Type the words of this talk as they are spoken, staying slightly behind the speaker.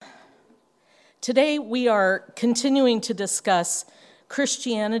Today we are continuing to discuss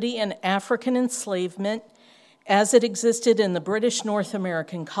Christianity and African enslavement as it existed in the British North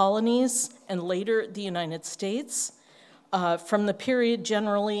American colonies and later the United States, from the period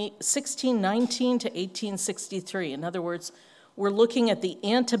generally 1619 to 1863. In other words, we're looking at the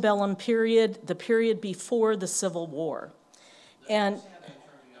antebellum period, the period before the Civil War. And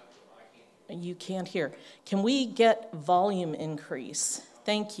you can't hear. Can we get volume increase?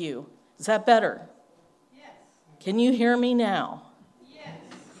 Thank you. Is that better? Yes. Can you hear me now? Yes.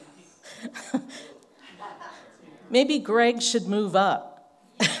 Maybe Greg should move up.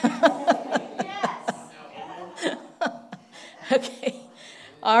 Yes. Okay.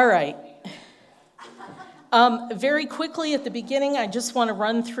 All right. Very quickly at the beginning, I just want to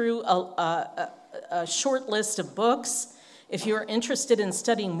run through a short list of books. If you're interested in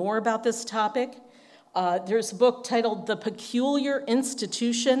studying more about this topic, there's a book titled The Peculiar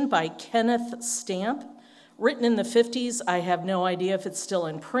Institution by Kenneth Stamp, written in the 50s. I have no idea if it's still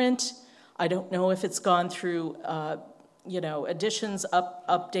in print. I don't know if it's gone through, editions,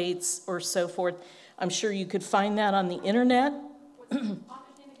 updates, or so forth. I'm sure you could find that on the internet.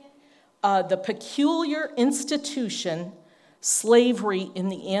 The Peculiar Institution, Slavery in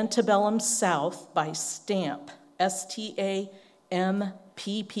the Antebellum South by Stamp, Stampp.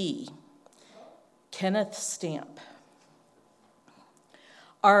 Kenneth Stamp.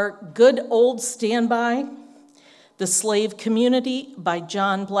 Our good old standby, The Slave Community by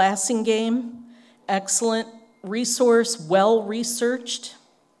John Blassingame. Excellent resource, well-researched.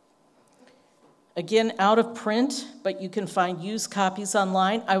 Again, out of print, but you can find used copies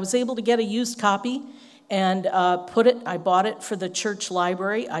online. I was able to get a used copy and I bought it for the church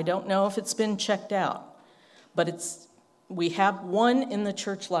library. I don't know if it's been checked out, but we have one in the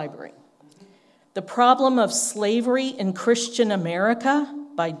church library. The Problem of Slavery in Christian America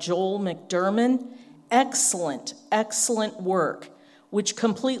by Joel McDurmon. Excellent, excellent work, which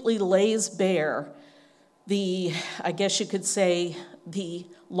completely lays bare the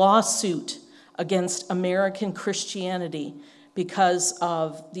lawsuit against American Christianity because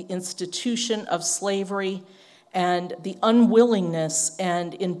of the institution of slavery and the unwillingness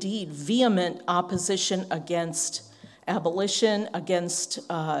and indeed vehement opposition against abolition, against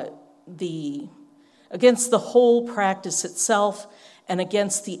the whole practice itself, and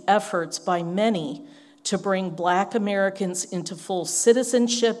against the efforts by many to bring Black Americans into full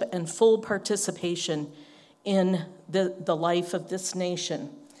citizenship and full participation in the life of this nation.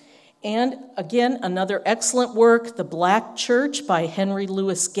 And again, another excellent work, The Black Church by Henry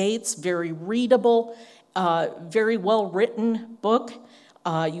Louis Gates, very readable, very well-written book.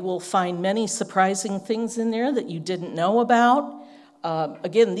 You will find many surprising things in there that you didn't know about.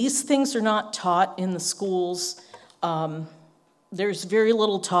 Again, these things are not taught in the schools. There's very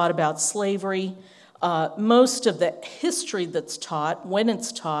little taught about slavery. Most of the history that's taught, when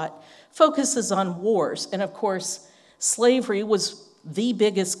it's taught, focuses on wars. And of course, slavery was the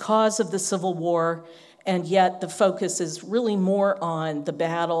biggest cause of the Civil War, and yet the focus is really more on the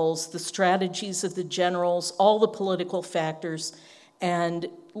battles, the strategies of the generals, all the political factors, and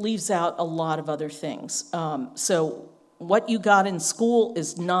leaves out a lot of other things. So what you got in school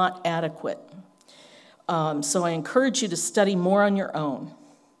is not adequate. So I encourage you to study more on your own.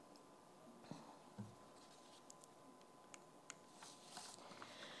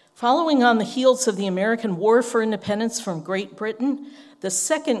 Following on the heels of the American War for Independence from Great Britain, the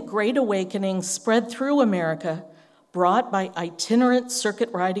Second Great Awakening spread through America, brought by itinerant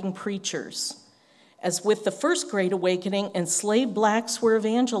circuit-riding preachers. As with the First Great Awakening, enslaved blacks were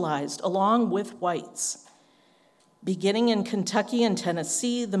evangelized along with whites. Beginning in Kentucky and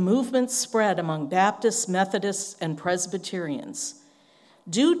Tennessee, the movement spread among Baptists, Methodists, and Presbyterians.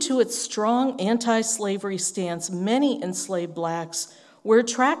 Due to its strong anti-slavery stance, many enslaved blacks were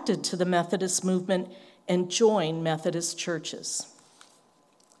attracted to the Methodist movement and joined Methodist churches.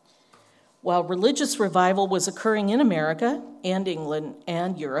 While religious revival was occurring in America and England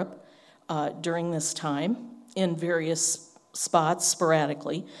and Europe during this time in various spots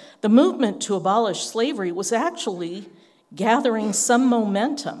sporadically, the movement to abolish slavery was actually gathering some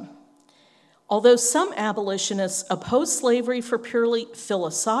momentum. Although some abolitionists opposed slavery for purely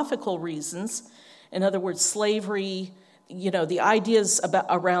philosophical reasons, in other words, slavery, the ideas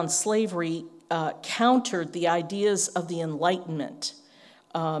around slavery countered the ideas of the Enlightenment.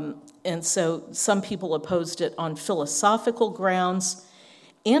 And so some people opposed it on philosophical grounds.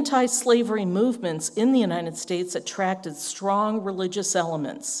 Anti-slavery movements in the United States attracted strong religious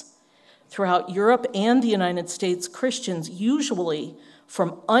elements. Throughout Europe and the United States, Christians, usually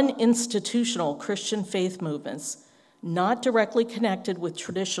from uninstitutional Christian faith movements, not directly connected with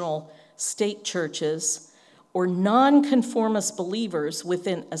traditional state churches, or nonconformist believers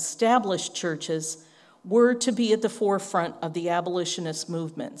within established churches were to be at the forefront of the abolitionist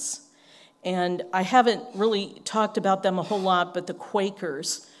movements. And I haven't really talked about them a whole lot, but the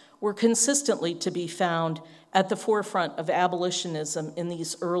Quakers were consistently to be found at the forefront of abolitionism in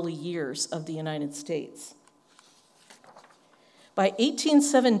these early years of the United States. By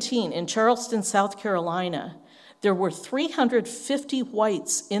 1817, in Charleston, South Carolina, there were 350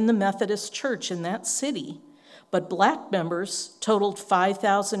 whites in the Methodist Church in that city, but black members totaled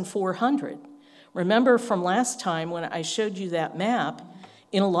 5,400. Remember from last time when I showed you that map,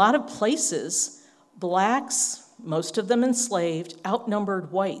 in a lot of places, blacks, most of them enslaved,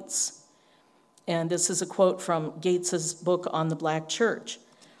 outnumbered whites. And this is a quote from Gates's book on the Black Church.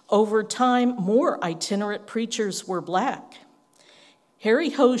 Over time, more itinerant preachers were black.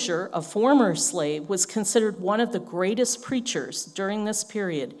 Harry Hosier, a former slave, was considered one of the greatest preachers during this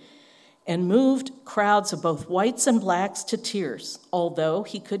period and moved crowds of both whites and blacks to tears, although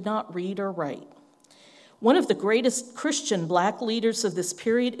he could not read or write. One of the greatest Christian black leaders of this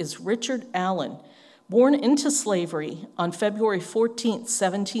period is Richard Allen, born into slavery on February 14,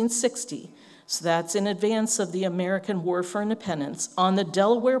 1760, so that's in advance of the American War for Independence, on the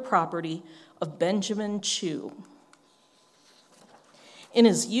Delaware property of Benjamin Chew. In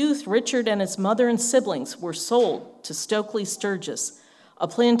his youth, Richard and his mother and siblings were sold to Stokely Sturgis, a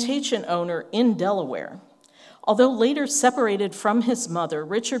plantation owner in Delaware. Although later separated from his mother,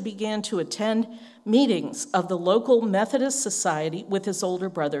 Richard began to attend meetings of the local Methodist Society with his older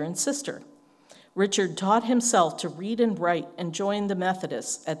brother and sister. Richard taught himself to read and write and joined the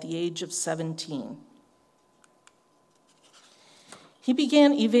Methodists at the age of 17. He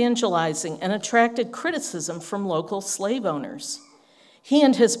began evangelizing and attracted criticism from local slave owners. He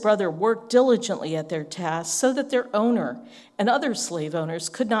and his brother worked diligently at their tasks so that their owner and other slave owners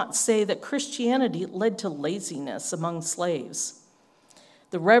could not say that Christianity led to laziness among slaves.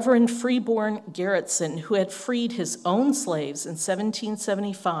 The Reverend Freeborn Garretson, who had freed his own slaves in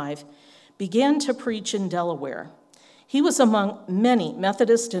 1775, began to preach in Delaware. He was among many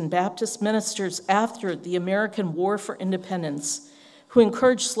Methodist and Baptist ministers after the American War for Independence who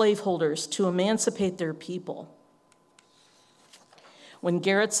encouraged slaveholders to emancipate their people. When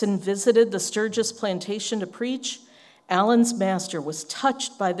Garretson visited the Sturgis plantation to preach, Allen's master was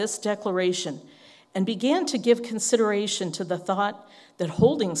touched by this declaration and began to give consideration to the thought that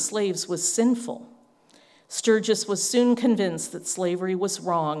holding slaves was sinful. Sturgis was soon convinced that slavery was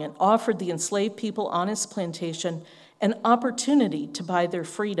wrong and offered the enslaved people on his plantation an opportunity to buy their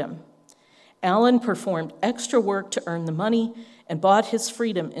freedom. Allen performed extra work to earn the money and bought his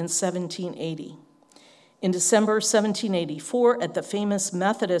freedom in 1780. In December 1784, at the famous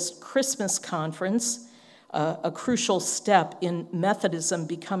Methodist Christmas Conference, a crucial step in Methodism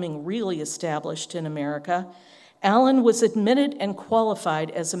becoming really established in America, Allen was admitted and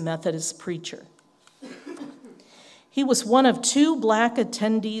qualified as a Methodist preacher. He was one of two black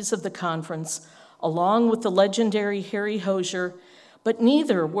attendees of the conference, along with the legendary Harry Hosier, but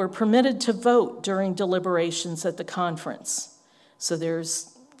neither were permitted to vote during deliberations at the conference. So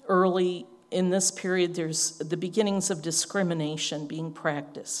there's early in this period, there's the beginnings of discrimination being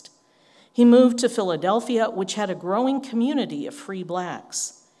practiced. He moved to Philadelphia, which had a growing community of free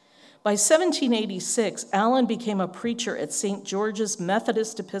blacks. By 1786, Allen became a preacher at St. George's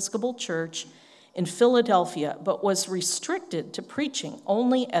Methodist Episcopal Church in Philadelphia, but was restricted to preaching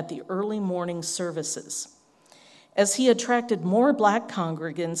only at the early morning services. As he attracted more black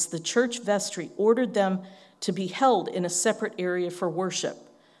congregants, the church vestry ordered them to be held in a separate area for worship,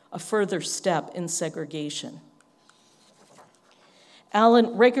 a further step in segregation.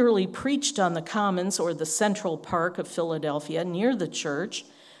 Allen regularly preached on the Commons, or the Central Park of Philadelphia, near the church,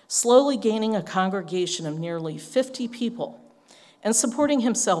 slowly gaining a congregation of nearly 50 people and supporting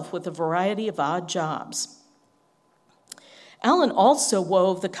himself with a variety of odd jobs. Allen also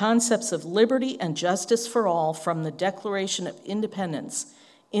wove the concepts of liberty and justice for all from the Declaration of Independence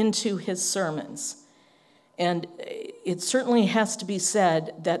into his sermons. And it certainly has to be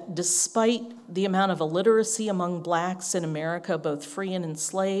said that despite the amount of illiteracy among blacks in America, both free and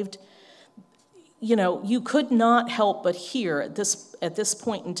enslaved, you could not help but hear at this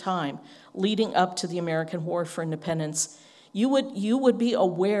point in time, leading up to the American War for Independence, you would be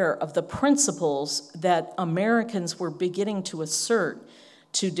aware of the principles that Americans were beginning to assert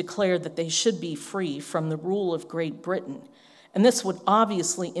to declare that they should be free from the rule of Great Britain. And this would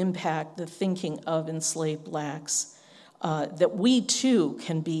obviously impact the thinking of enslaved blacks, that we too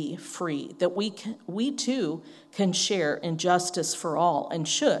can be free, that we too can share in justice for all, and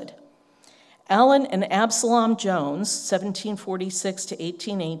should. Allen and Absalom Jones, 1746 to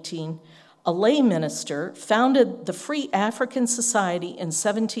 1818, a lay minister, founded the Free African Society in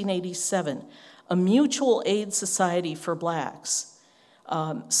 1787, a mutual aid society for blacks.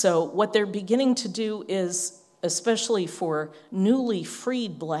 So what they're beginning to do is, especially for newly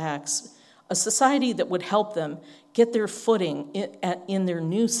freed blacks, a society that would help them get their footing in their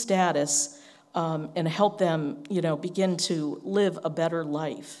new status and help them, begin to live a better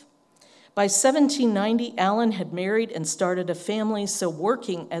life. By 1790, Allen had married and started a family, so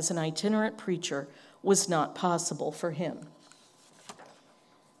working as an itinerant preacher was not possible for him.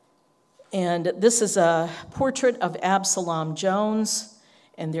 And this is a portrait of Absalom Jones,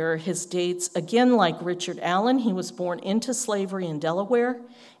 and there are his dates. Again, like Richard Allen, he was born into slavery in Delaware.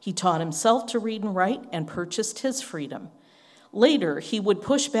 He taught himself to read and write and purchased his freedom. Later, he would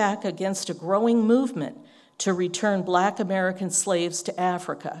push back against a growing movement to return Black American slaves to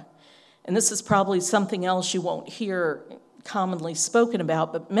Africa. And this is probably something else you won't hear commonly spoken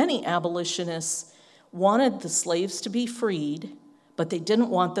about, but many abolitionists wanted the slaves to be freed, but they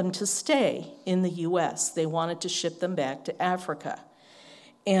didn't want them to stay in the U.S. They wanted to ship them back to Africa.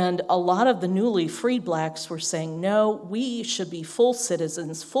 And a lot of the newly freed blacks were saying, no, we should be full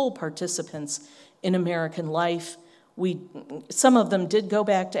citizens, full participants in American life. Some of them did go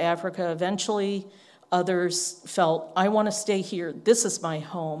back to Africa eventually. Others felt, I want to stay here. This is my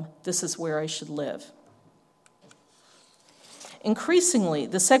home. This is where I should live. Increasingly,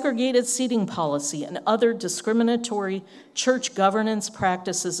 the segregated seating policy and other discriminatory church governance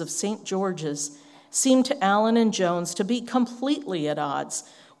practices of St. George's seemed to Allen and Jones to be completely at odds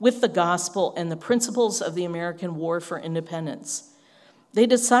with the gospel and the principles of the American War for Independence. They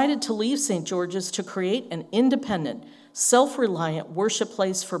decided to leave St. George's to create an independent, self-reliant worship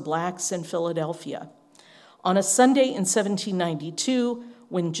place for blacks in Philadelphia. On a Sunday in 1792,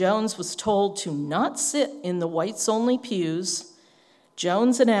 when Jones was told to not sit in the whites-only pews,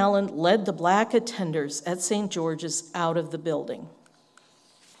 Jones and Allen led the black attenders at St. George's out of the building.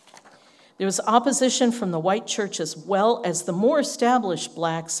 There was opposition from the white church as well as the more established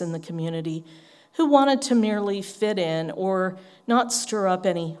blacks in the community who wanted to merely fit in or not stir up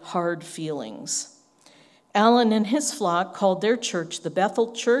any hard feelings. Allen and his flock called their church the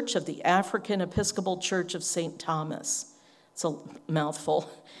Bethel Church of the African Episcopal Church of St. Thomas. It's a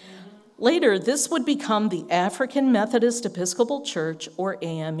mouthful. Later, this would become the African Methodist Episcopal Church, or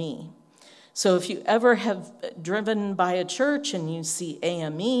AME. So if you ever have driven by a church and you see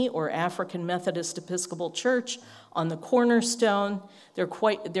AME, or African Methodist Episcopal Church, on the cornerstone,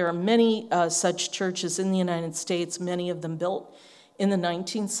 there are many such churches in the United States, many of them built in the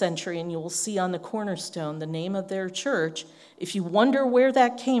 19th century, and you will see on the cornerstone the name of their church. If you wonder where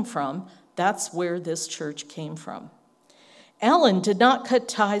that came from, that's where this church came from. Allen did not cut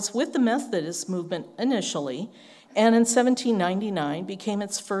ties with the Methodist movement initially, and in 1799 became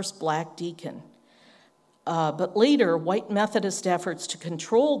its first black deacon. But later, white Methodist efforts to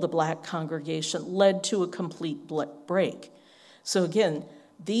control the black congregation led to a complete break. So again,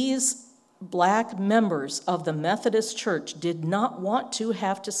 these black members of the Methodist Church did not want to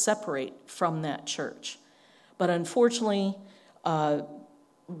have to separate from that church. But unfortunately,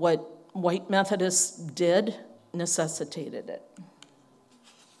 what white Methodists did necessitated it.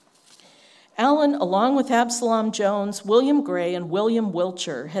 Allen, along with Absalom Jones, William Gray, and William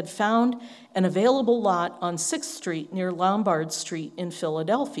Wiltshire, had found an available lot on 6th Street near Lombard Street in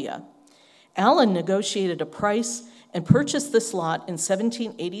Philadelphia. Allen negotiated a price and purchased this lot in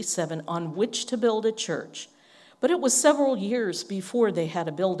 1787 on which to build a church, but it was several years before they had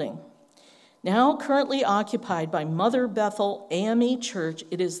a building. Now currently occupied by Mother Bethel AME Church,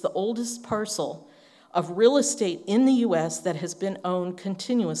 it is the oldest parcel of real estate in the U.S. that has been owned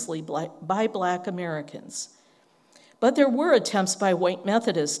continuously by Black Americans. But there were attempts by white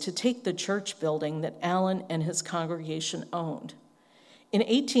Methodists to take the church building that Allen and his congregation owned. In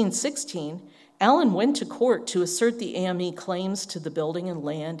 1816, Allen went to court to assert the AME claims to the building and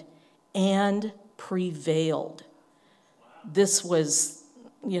land and prevailed. This was,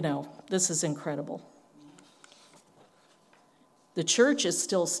 this is incredible. The church is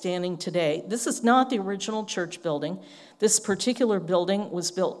still standing today. This is not the original church building. This particular building was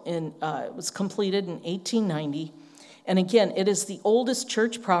completed in 1890. And again, it is the oldest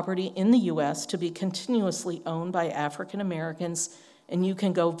church property in the U.S. to be continuously owned by African Americans, and you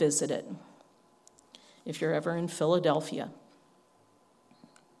can go visit it if you're ever in Philadelphia.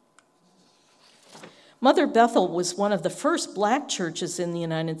 Mother Bethel was one of the first black churches in the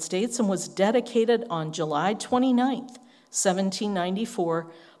United States and was dedicated on July 29th, 1794,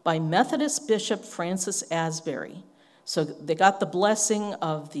 by Methodist Bishop Francis Asbury. So they got the blessing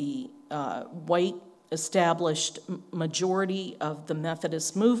of the white established majority of the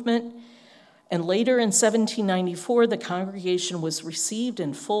Methodist movement. And later in 1794, the congregation was received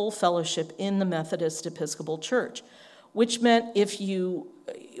in full fellowship in the Methodist Episcopal Church, which meant if you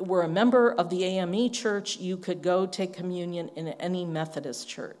were a member of the AME Church, you could go take communion in any Methodist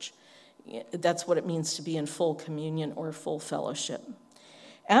church. That's what it means to be in full communion or full fellowship.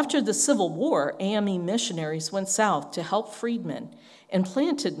 After the Civil War, AME missionaries went south to help freedmen and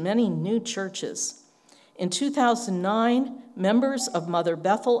planted many new churches. In 2009, members of Mother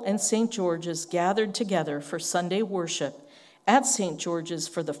Bethel and St. George's gathered together for Sunday worship at St. George's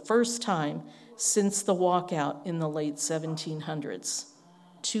for the first time since the walkout in the late 1700s.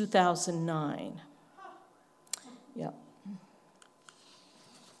 2009. Yeah.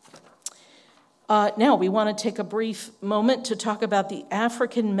 Now, we want to take a brief moment to talk about the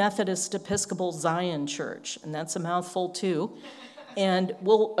African Methodist Episcopal Zion Church, and that's a mouthful too, and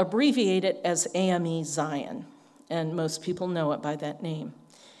we'll abbreviate it as AME Zion, and most people know it by that name.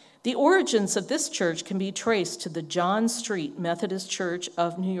 The origins of this church can be traced to the John Street Methodist Church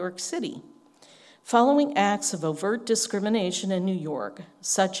of New York City. Following acts of overt discrimination in New York,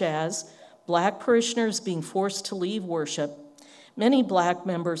 such as black parishioners being forced to leave worship, many black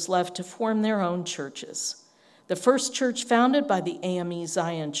members left to form their own churches. The first church founded by the AME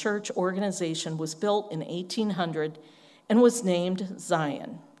Zion Church organization was built in 1800 and was named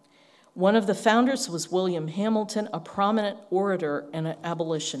Zion. One of the founders was William Hamilton, a prominent orator and an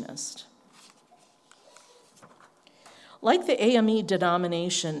abolitionist. Like the AME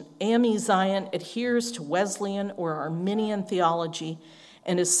denomination, AME Zion adheres to Wesleyan or Arminian theology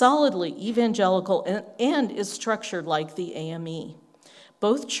and is solidly evangelical and is structured like the AME.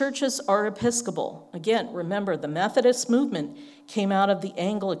 Both churches are Episcopal. Again, remember, the Methodist movement came out of the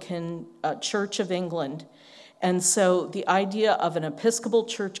Anglican Church of England, and so the idea of an Episcopal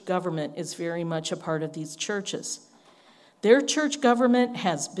church government is very much a part of these churches. Their church government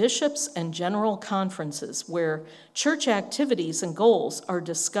has bishops and general conferences where church activities and goals are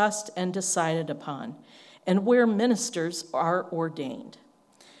discussed and decided upon, and where ministers are ordained.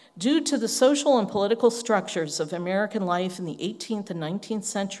 Due to the social and political structures of American life in the 18th and 19th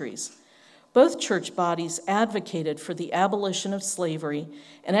centuries, both church bodies advocated for the abolition of slavery,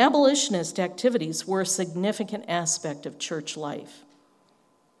 and abolitionist activities were a significant aspect of church life.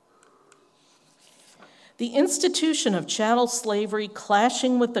 The institution of chattel slavery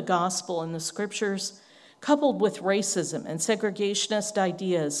clashing with the gospel and the scriptures, coupled with racism and segregationist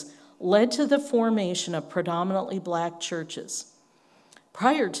ideas, led to the formation of predominantly black churches.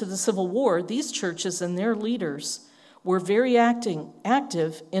 Prior to the Civil War, these churches and their leaders were very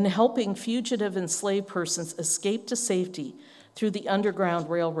active in helping fugitive enslaved persons escape to safety through the Underground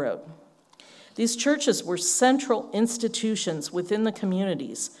Railroad. These churches were central institutions within the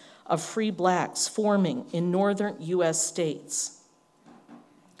communities of free blacks forming in northern U.S. states.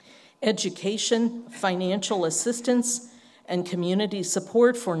 Education, financial assistance, and community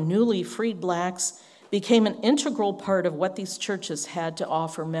support for newly freed blacks became an integral part of what these churches had to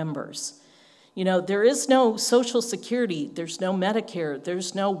offer members. You know, there is no Social Security, there's no Medicare,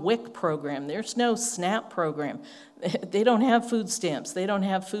 there's no WIC program, there's no SNAP program. They don't have food stamps, they don't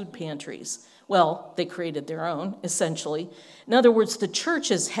have food pantries. Well, they created their own, essentially. In other words, the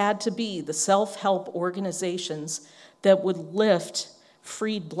churches had to be the self-help organizations that would lift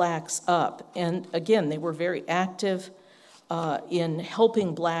freed blacks up. And again, they were very active in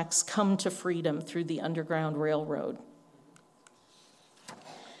helping blacks come to freedom through the Underground Railroad.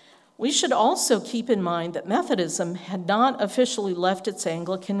 We should also keep in mind that Methodism had not officially left its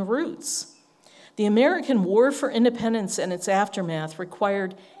Anglican roots. The American War for Independence and its aftermath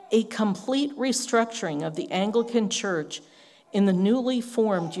required a complete restructuring of the Anglican Church in the newly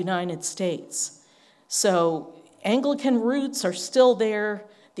formed United States. So Anglican roots are still there,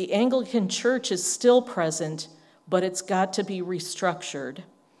 the Anglican Church is still present, but it's got to be restructured.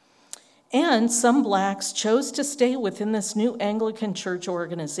 And some blacks chose to stay within this new Anglican Church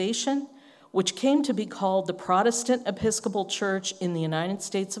organization, which came to be called the Protestant Episcopal Church in the United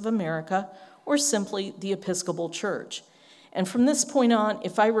States of America, or simply the Episcopal Church. And from this point on,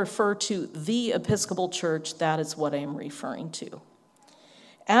 if I refer to the Episcopal Church, that is what I am referring to.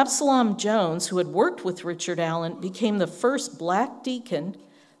 Absalom Jones, who had worked with Richard Allen, became the first black deacon,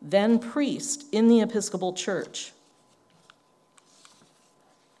 then priest, in the Episcopal Church.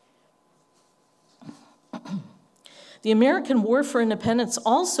 The American War for Independence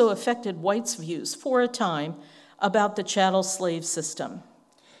also affected whites' views for a time about the chattel slave system.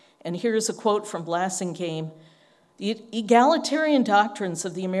 And here's a quote from Blassingame. The egalitarian doctrines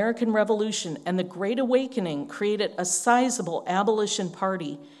of the American Revolution and the Great Awakening created a sizable abolition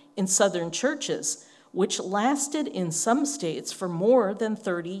party in Southern churches, which lasted in some states for more than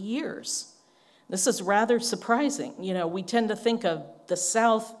 30 years. This is rather surprising. We tend to think of the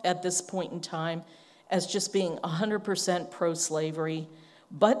South at this point in time as just being 100% pro-slavery,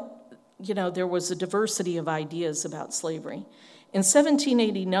 but there was a diversity of ideas about slavery. In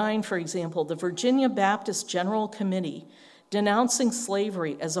 1789, for example, the Virginia Baptist General Committee, denouncing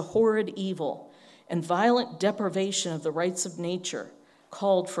slavery as a horrid evil and violent deprivation of the rights of nature,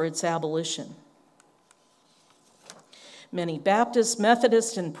 called for its abolition. Many Baptist,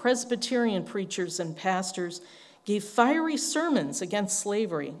 Methodist, and Presbyterian preachers and pastors gave fiery sermons against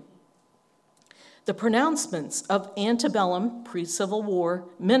slavery. The pronouncements of antebellum, pre-Civil War,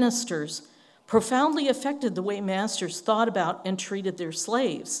 ministers profoundly affected the way masters thought about and treated their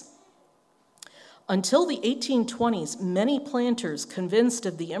slaves. Until the 1820s, many planters, convinced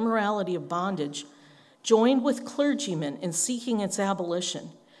of the immorality of bondage, joined with clergymen in seeking its abolition,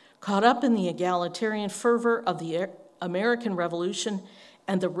 caught up in the egalitarian fervor of the American Revolution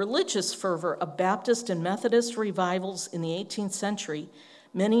and the religious fervor of Baptist and Methodist revivals in the 18th century.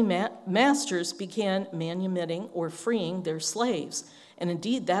 Many masters began manumitting or freeing their slaves. And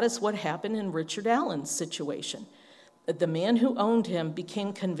indeed, that is what happened in Richard Allen's situation. The man who owned him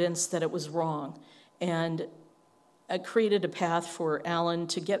became convinced that it was wrong, and created a path for Allen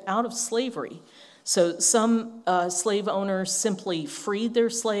to get out of slavery. So some slave owners simply freed their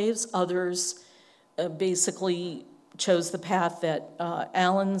slaves. Others basically chose the path that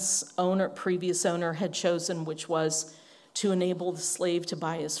Allen's previous owner had chosen, which was to enable the slave to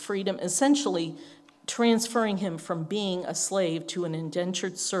buy his freedom, essentially transferring him from being a slave to an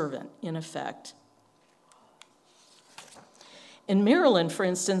indentured servant, in effect. In Maryland, for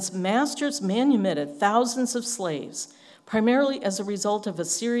instance, masters manumitted thousands of slaves, primarily as a result of a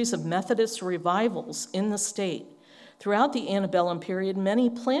series of Methodist revivals in the state. Throughout the antebellum period, many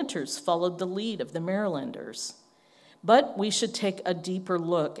planters followed the lead of the Marylanders. But we should take a deeper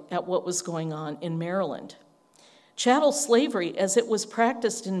look at what was going on in Maryland. Chattel slavery, as it was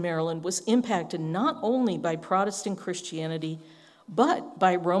practiced in Maryland, was impacted not only by Protestant Christianity, but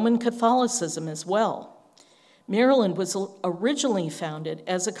by Roman Catholicism as well. Maryland was originally founded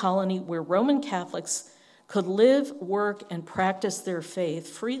as a colony where Roman Catholics could live, work, and practice their faith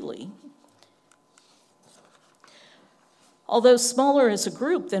freely. Although smaller as a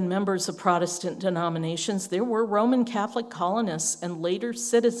group than members of Protestant denominations, there were Roman Catholic colonists and later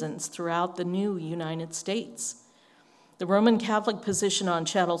citizens throughout the new United States. The Roman Catholic position on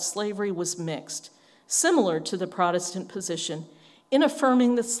chattel slavery was mixed, similar to the Protestant position in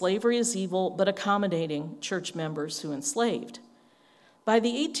affirming that slavery is evil but accommodating church members who enslaved. By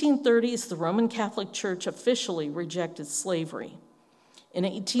the 1830s, the Roman Catholic Church officially rejected slavery. In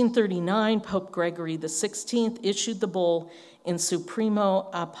 1839, Pope Gregory XVI issued the bull In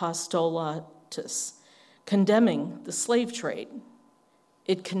Supremo Apostolatus, condemning the slave trade.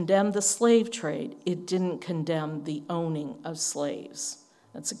 It condemned the slave trade. It didn't condemn the owning of slaves.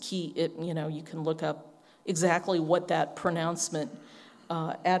 That's a key. You can look up exactly what that pronouncement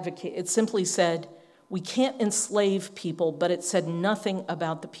advocated. It simply said, we can't enslave people, but it said nothing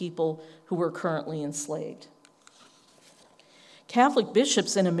about the people who were currently enslaved. Catholic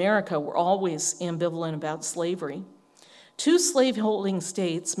bishops in America were always ambivalent about slavery. Two slaveholding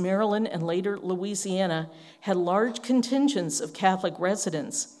states, Maryland and later Louisiana, had large contingents of Catholic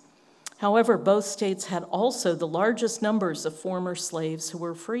residents. However, both states had also the largest numbers of former slaves who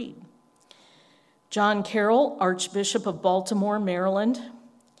were freed. John Carroll, Archbishop of Baltimore, Maryland,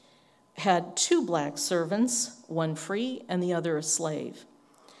 had 2 black servants, one free and the other a slave.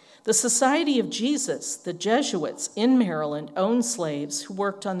 The Society of Jesus, the Jesuits in Maryland, owned slaves who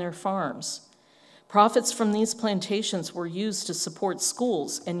worked on their farms. Profits from these plantations were used to support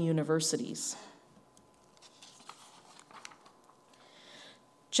schools and universities.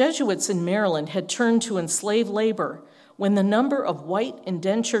 Jesuits in Maryland had turned to enslaved labor when the number of white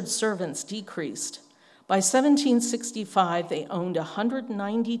indentured servants decreased. By 1765, they owned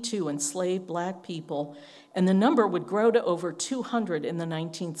 192 enslaved black people, and the number would grow to over 200 in the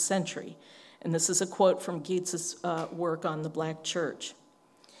 19th century. And this is a quote from Gates's work on the Black Church.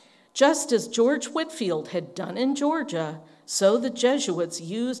 Just as George Whitefield had done in Georgia, so the Jesuits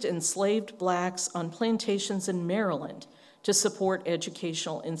used enslaved blacks on plantations in Maryland to support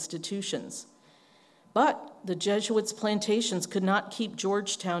educational institutions. But the Jesuits' plantations could not keep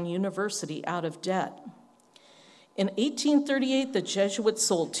Georgetown University out of debt. In 1838, the Jesuits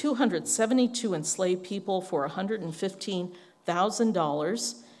sold 272 enslaved people for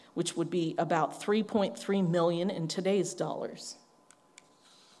 $115,000, which would be about $3.3 million in today's dollars.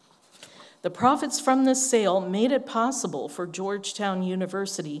 The profits from this sale made it possible for Georgetown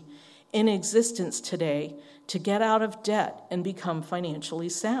University, in existence today, to get out of debt and become financially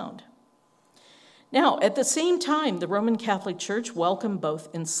sound. Now, at the same time, the Roman Catholic Church welcomed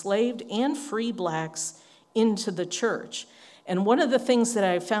both enslaved and free blacks into the church. And one of the things that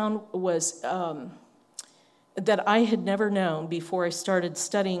I found was that I had never known before I started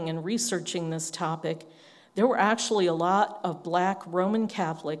studying and researching this topic. There were actually a lot of black Roman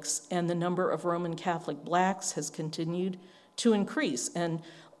Catholics, and the number of Roman Catholic blacks has continued to increase. And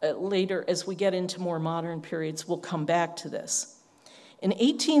later, as we get into more modern periods, we'll come back to this. In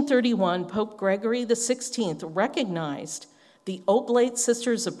 1831, Pope Gregory XVI recognized the Oblate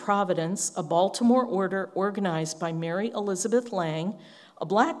Sisters of Providence, a Baltimore order organized by Mary Elizabeth Lang, a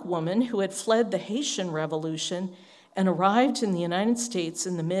black woman who had fled the Haitian Revolution and arrived in the United States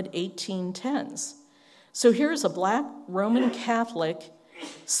in the mid-1810s. So here's a black Roman Catholic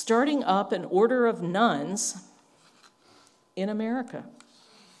starting up an order of nuns in America.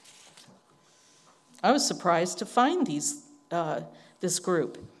 I was surprised to find this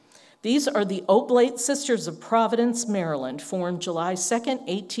group. These are the Oblate Sisters of Providence, Maryland, formed July 2nd,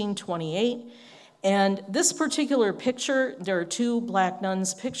 1828. And this particular picture, there are two black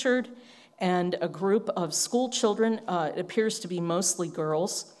nuns pictured and a group of school children. It appears to be mostly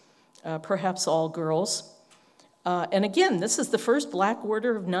girls, perhaps all girls. And again, this is the first black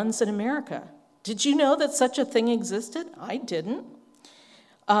order of nuns in America. Did you know that such a thing existed? I didn't.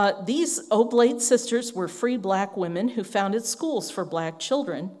 These Oblate sisters were free black women who founded schools for black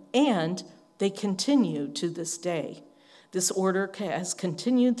children, and they continue to this day. This order has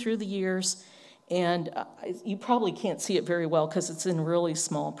continued through the years, and you probably can't see it very well because it's in really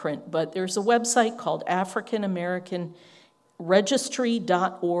small print, but there's a website called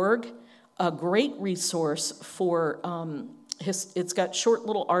AfricanAmericanRegistry.org, a great resource for, it's got short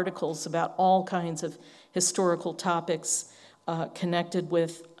little articles about all kinds of historical topics connected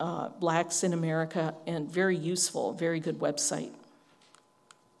with blacks in America, and very useful, very good website.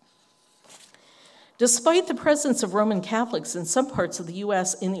 Despite the presence of Roman Catholics in some parts of the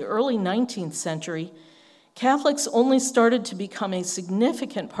U.S. in the early 19th century, Catholics only started to become a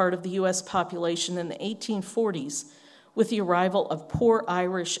significant part of the U.S. population in the 1840s with the arrival of poor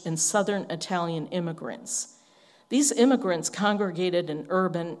Irish and Southern Italian immigrants. These immigrants congregated in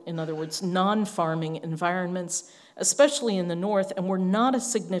urban, in other words, non-farming environments, especially in the North, and were not a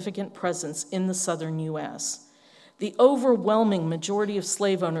significant presence in the Southern U.S. The overwhelming majority of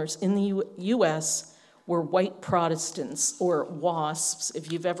slave owners in the U.S. were white Protestants, or WASPs,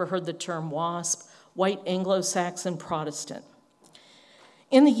 if you've ever heard the term WASP, white Anglo-Saxon Protestant.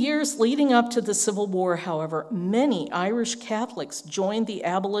 In the years leading up to the Civil War, however, many Irish Catholics joined the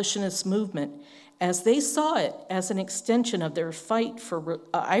abolitionist movement as they saw it as an extension of their fight for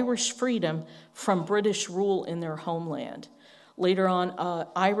Irish freedom from British rule in their homeland. Later on,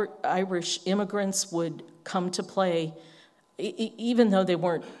 Irish immigrants would come to play, even though they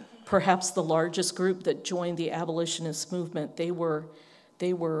weren't perhaps the largest group that joined the abolitionist movement. They were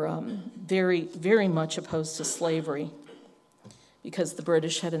very, very much opposed to slavery because the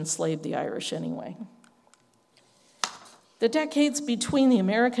British had enslaved the Irish anyway. The decades between the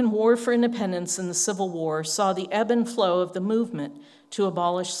American War for Independence and the Civil War saw the ebb and flow of the movement to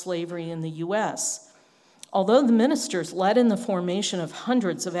abolish slavery in the U.S. Although the ministers led in the formation of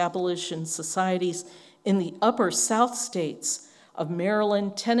hundreds of abolition societies in the upper South states of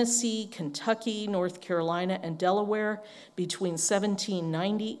Maryland, Tennessee, Kentucky, North Carolina, and Delaware between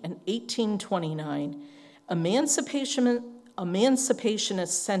 1790 and 1829, emancipationist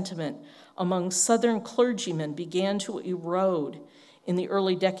sentiment among Southern clergymen began to erode in the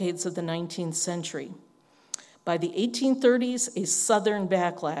early decades of the 19th century. By the 1830s, a Southern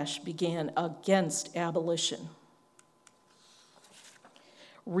backlash began against abolition.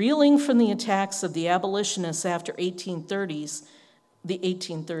 Reeling from the attacks of the abolitionists after the 1830s,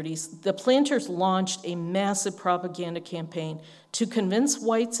 the planters launched a massive propaganda campaign to convince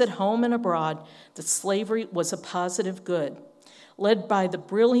whites at home and abroad that slavery was a positive good. Led by the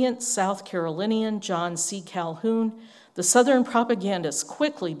brilliant South Carolinian John C. Calhoun, the Southern propagandists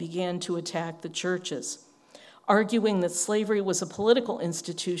quickly began to attack the churches. Arguing that slavery was a political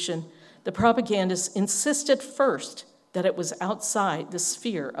institution, the propagandists insisted first that it was outside the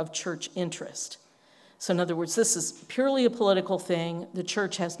sphere of church interest. So in other words, this is purely a political thing. The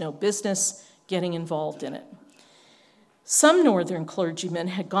church has no business getting involved in it. Some Northern clergymen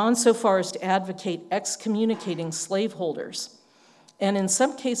had gone so far as to advocate excommunicating slaveholders. And in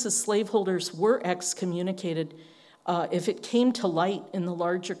some cases, slaveholders were excommunicated if it came to light in the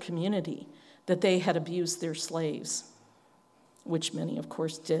larger community that they had abused their slaves, which many, of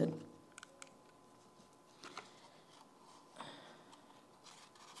course, did.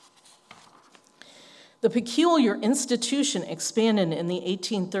 The peculiar institution expanded in the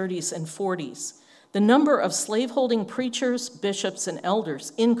 1830s and 40s. The number of slaveholding preachers, bishops, and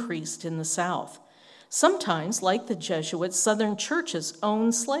elders increased in the South. Sometimes, like the Jesuits, Southern churches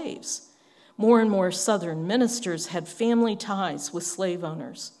owned slaves. More and more Southern ministers had family ties with slave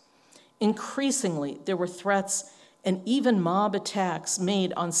owners. Increasingly, there were threats and even mob attacks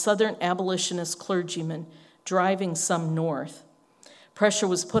made on Southern abolitionist clergymen, driving some north. Pressure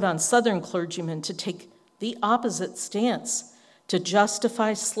was put on Southern clergymen to take the opposite stance, to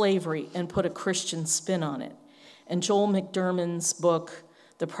justify slavery and put a Christian spin on it. And Joel McDermott's book,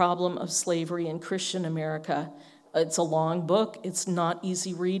 The Problem of Slavery in Christian America, it's a long book. It's not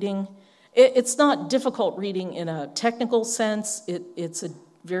easy reading. It's not difficult reading in a technical sense. It's a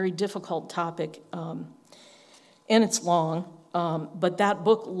very difficult topic, and it's long. But that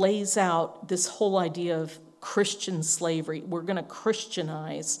book lays out this whole idea of Christian slavery. We're going to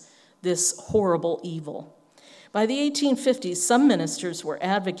Christianize this horrible evil. By the 1850s, some ministers were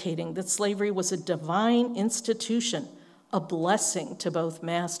advocating that slavery was a divine institution, a blessing to both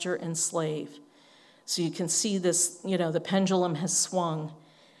master and slave. So you can see this, the pendulum has swung,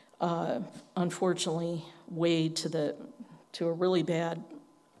 unfortunately, way to a really bad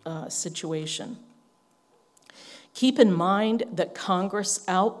situation. Keep in mind that Congress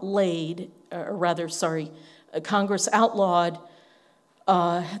outlawed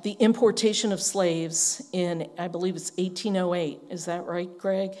the importation of slaves in, I believe it's 1808. Is that right,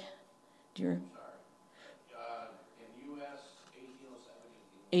 Greg? In U.S.,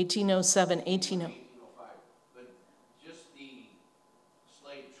 1807, 1805. But just the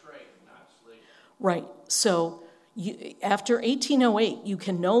slave trade, not slavery. Right. So after 1808, you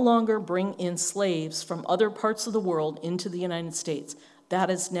can no longer bring in slaves from other parts of the world into the United States. That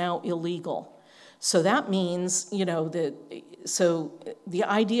is now illegal. So that means, so the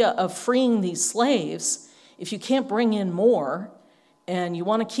idea of freeing these slaves, if you can't bring in more and you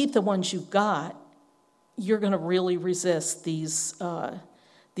want to keep the ones you've got, you're going to really resist these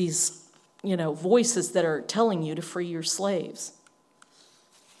voices that are telling you to free your slaves.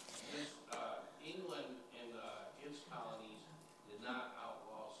 England and its colonies did not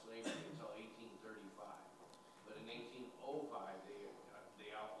outlaw slavery until 1835, but in 1805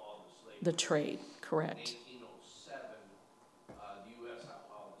 they outlawed the slave The trade. Correct. In 1807, the U.S.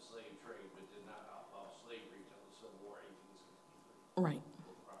 outlawed the slave trade, but did not outlaw slavery until the Civil War, 1863. Right.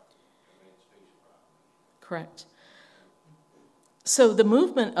 Emancipation proclamation. Correct. So the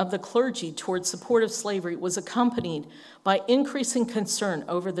movement of the clergy towards support of slavery was accompanied by increasing concern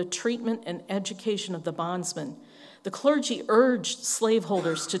over the treatment and education of the bondsmen. The clergy urged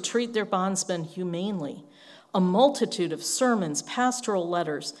slaveholders to treat their bondsmen humanely. A multitude of sermons, pastoral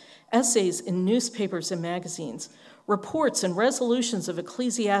letters, essays in newspapers and magazines, reports and resolutions of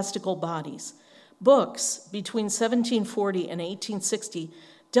ecclesiastical bodies, books between 1740 and 1860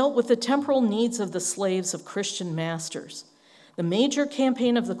 dealt with the temporal needs of the slaves of Christian masters. The major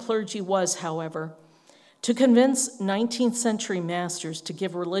campaign of the clergy was, however, to convince 19th century masters to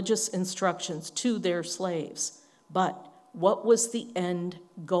give religious instructions to their slaves. But what was the end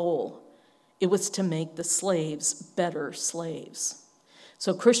goal? It was to make the slaves better slaves.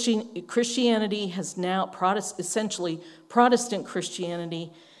 So Christianity has now, Protestant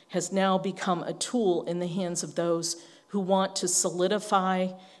Christianity has now become a tool in the hands of those who want to solidify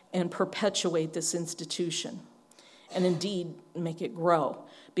and perpetuate this institution, and indeed make it grow.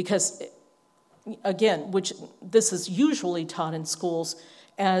 Because, again, which this is usually taught in schools,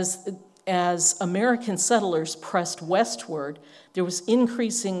 as American settlers pressed westward, there was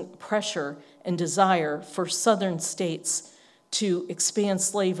increasing pressure and desire for southern states to expand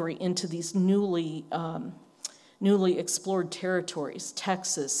slavery into these newly explored territories,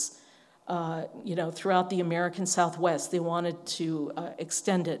 Texas, throughout the American Southwest. They wanted to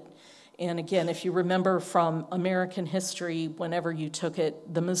extend it. And again, if you remember from American history, whenever you took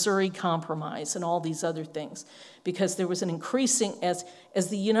it, the Missouri Compromise and all these other things, because there was an increasing, as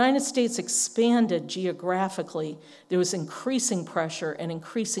the United States expanded geographically, there was increasing pressure and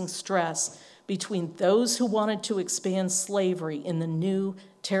increasing stress between those who wanted to expand slavery in the new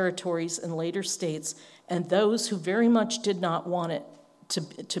territories and later states and those who very much did not want it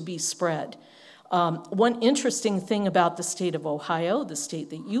to be spread. One interesting thing about the state of Ohio, the state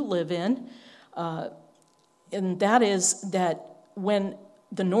that you live in, and that is that when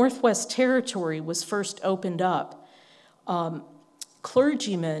the Northwest Territory was first opened up,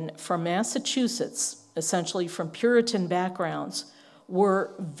 clergymen from Massachusetts, essentially from Puritan backgrounds,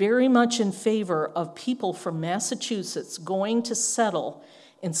 were very much in favor of people from Massachusetts going to settle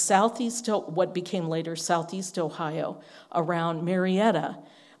in what became later Southeast Ohio, around Marietta,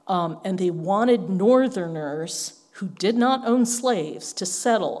 and they wanted Northerners who did not own slaves to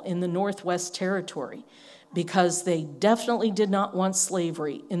settle in the Northwest Territory, because they definitely did not want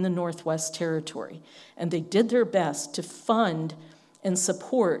slavery in the Northwest Territory. And they did their best to fund and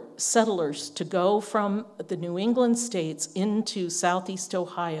support settlers to go from the New England states into Southeast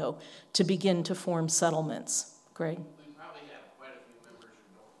Ohio to begin to form settlements. Greg? We probably have quite a few members who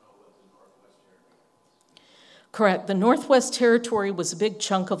don't know what the Northwest Territory is. Correct. The Northwest Territory was a big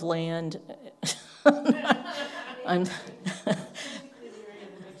chunk of land.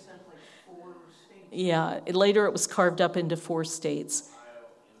 Later it was carved up into 4 states. Ohio,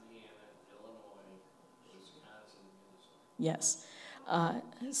 Indiana, Illinois, Wisconsin, Minnesota. Yes.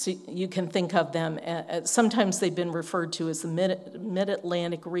 So you can think of them, sometimes they've been referred to as the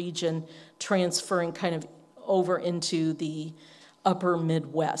Mid-Atlantic region, transferring kind of over into the upper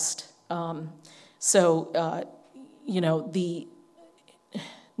Midwest. There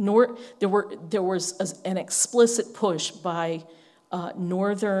was an explicit push by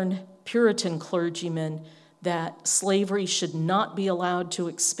Northern Puritan clergymen that slavery should not be allowed to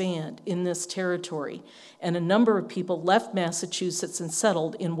expand in this territory. And a number of people left Massachusetts and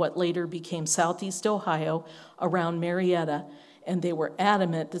settled in what later became Southeast Ohio around Marietta. And they were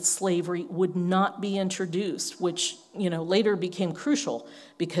adamant that slavery would not be introduced, which, later became crucial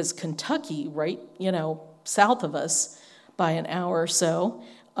because Kentucky, right, south of us by an hour or so,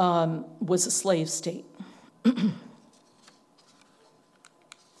 was a slave state.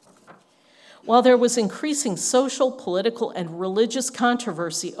 While there was increasing social, political, and religious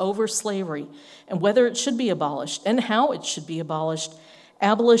controversy over slavery and whether it should be abolished and how it should be abolished,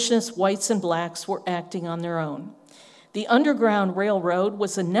 abolitionists, whites and blacks, were acting on their own. The Underground Railroad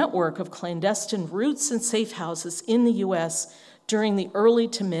was a network of clandestine routes and safe houses in the U.S. during the early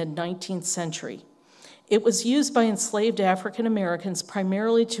to mid-19th century. It was used by enslaved African Americans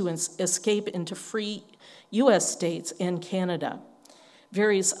primarily to escape into free U.S. states and Canada.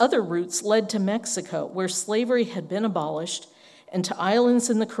 Various other routes led to Mexico, where slavery had been abolished, and to islands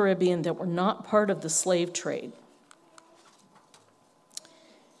in the Caribbean that were not part of the slave trade.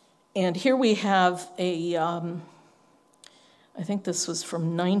 And here we have I think this was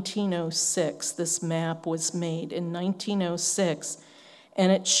from 1906. This map was made in 1906,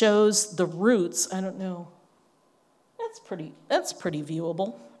 and it shows the routes. I don't know. That's pretty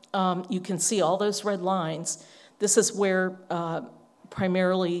viewable. You can see all those red lines. This is where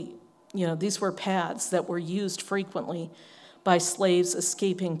primarily, these were paths that were used frequently by slaves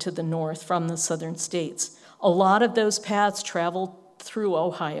escaping to the north from the southern states. A lot of those paths traveled through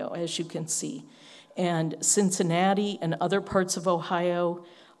Ohio, as you can see. And Cincinnati and other parts of Ohio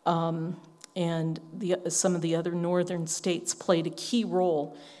and some of the other northern states played a key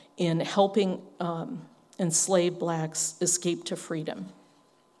role in helping enslaved blacks escape to freedom.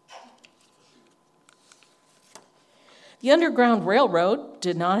 The Underground Railroad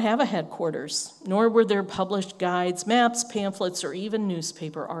did not have a headquarters, nor were there published guides, maps, pamphlets, or even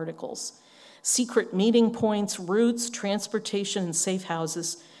newspaper articles. Secret meeting points, routes, transportation, and safe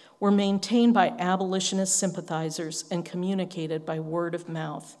houses were maintained by abolitionist sympathizers and communicated by word of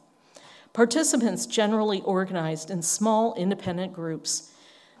mouth. Participants generally organized in small, independent groups.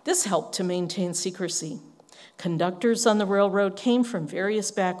 This helped to maintain secrecy. Conductors on the railroad came from various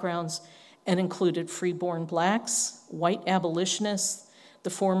backgrounds and included freeborn blacks, white abolitionists,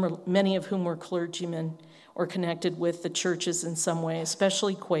 many of whom were clergymen or connected with the churches in some way,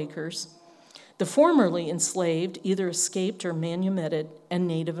 especially Quakers. The formerly enslaved either escaped or manumitted, and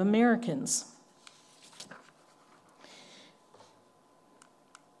Native Americans.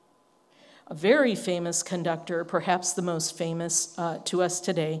 A very famous conductor, perhaps the most famous to us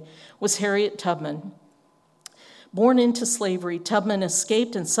today, was Harriet Tubman. Born into slavery, Tubman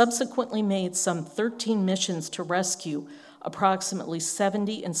escaped and subsequently made some 13 missions to rescue approximately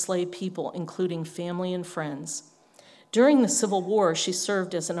 70 enslaved people, including family and friends. During the Civil War, she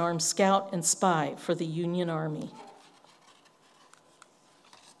served as an armed scout and spy for the Union Army.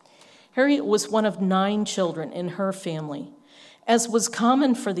 Harriet was one of 9 children in her family. As was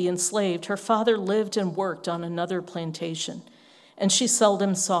common for the enslaved, her father lived and worked on another plantation, and she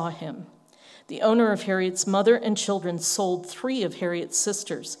seldom saw him. The owner of Harriet's mother and children sold 3 of Harriet's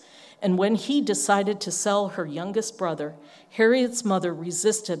sisters, and when he decided to sell her youngest brother, Harriet's mother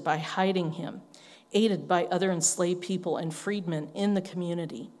resisted by hiding him, aided by other enslaved people and freedmen in the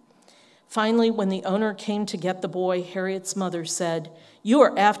community. Finally, when the owner came to get the boy, Harriet's mother said, "You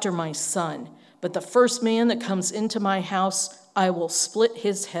are after my son, but the first man that comes into my house, I will split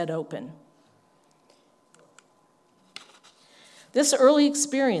his head open." This early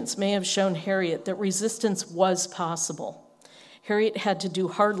experience may have shown Harriet that resistance was possible. Harriet had to do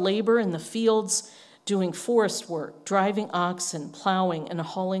hard labor in the fields, doing forest work, driving oxen, plowing, and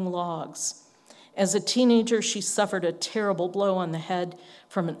hauling logs. As a teenager, she suffered a terrible blow on the head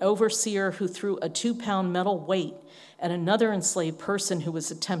from an overseer who threw a 2-pound metal weight at another enslaved person who was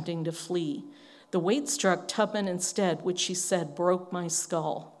attempting to flee. The weight struck Tubman instead, which she said broke my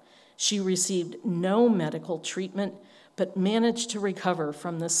skull. She received no medical treatment, but managed to recover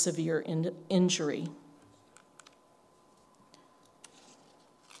from this severe injury.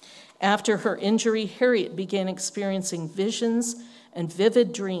 After her injury, Harriet began experiencing visions and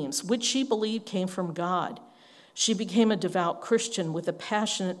vivid dreams, which she believed came from God. She became a devout Christian with a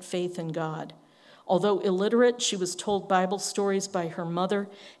passionate faith in God. Although illiterate, she was told Bible stories by her mother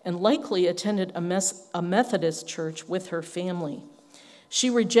and likely attended a Methodist church with her family. She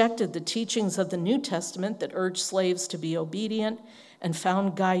rejected the teachings of the New Testament that urged slaves to be obedient and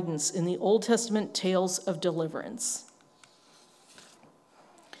found guidance in the Old Testament tales of deliverance.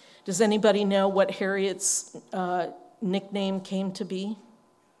 Does anybody know what Harriet's nickname came to be?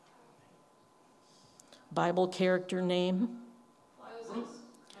 Bible character name?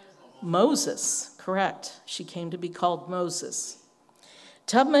 Moses, correct. She came to be called Moses.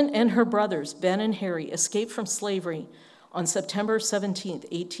 Tubman and her brothers, Ben and Harry, escaped from slavery on September 17,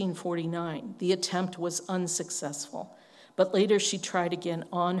 1849. The attempt was unsuccessful, but later she tried again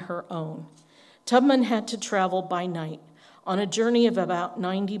on her own. Tubman had to travel by night on a journey of about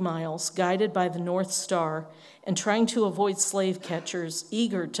 90 miles, guided by the North Star and trying to avoid slave catchers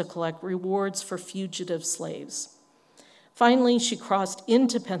eager to collect rewards for fugitive slaves. Finally, she crossed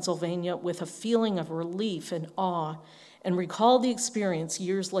into Pennsylvania with a feeling of relief and awe and recalled the experience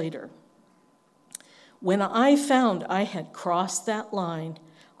years later. When I found I had crossed that line,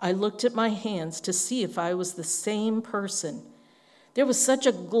 I looked at my hands to see if I was the same person. There was such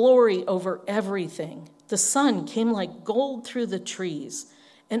a glory over everything. The sun came like gold through the trees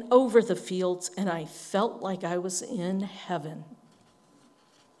and over the fields, and I felt like I was in heaven.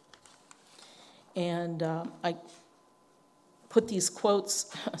 And I put these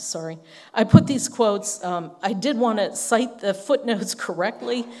quotes, I did want to cite the footnotes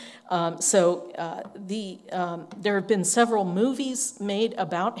correctly. There have been several movies made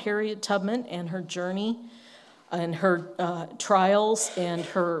about Harriet Tubman and her journey and her trials and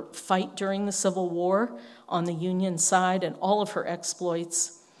her fight during the Civil War on the Union side and all of her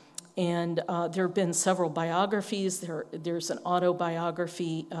exploits. And there have been several biographies. There's an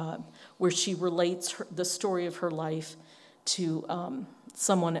autobiography where she relates the story of her life to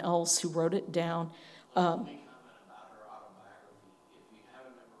someone else who wrote it down. Comment about her autobiography. If you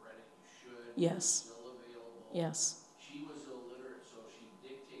haven't ever read it, you should. Yes. It's still available. Yes. She was illiterate, so she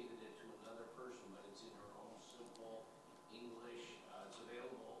dictated it to another person, but it's in her own simple English. It's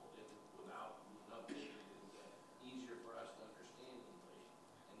available without updated. It's easier for us to understand English,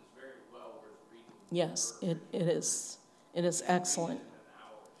 and it's very well worth reading. Yes, it is. It is excellent.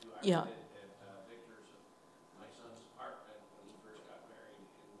 Yeah.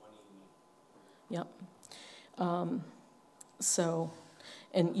 Yep.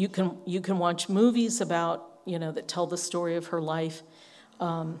 And you can watch movies about, that tell the story of her life.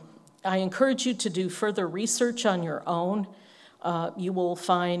 I encourage you to do further research on your own. You will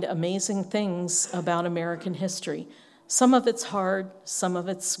find amazing things about American history. Some of it's hard, some of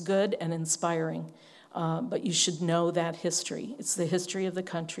it's good and inspiring, but you should know that history. It's the history of the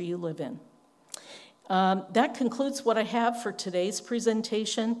country you live in. That concludes what I have for today's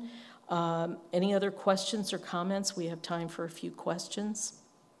presentation. Any other questions or comments? We have time for a few questions.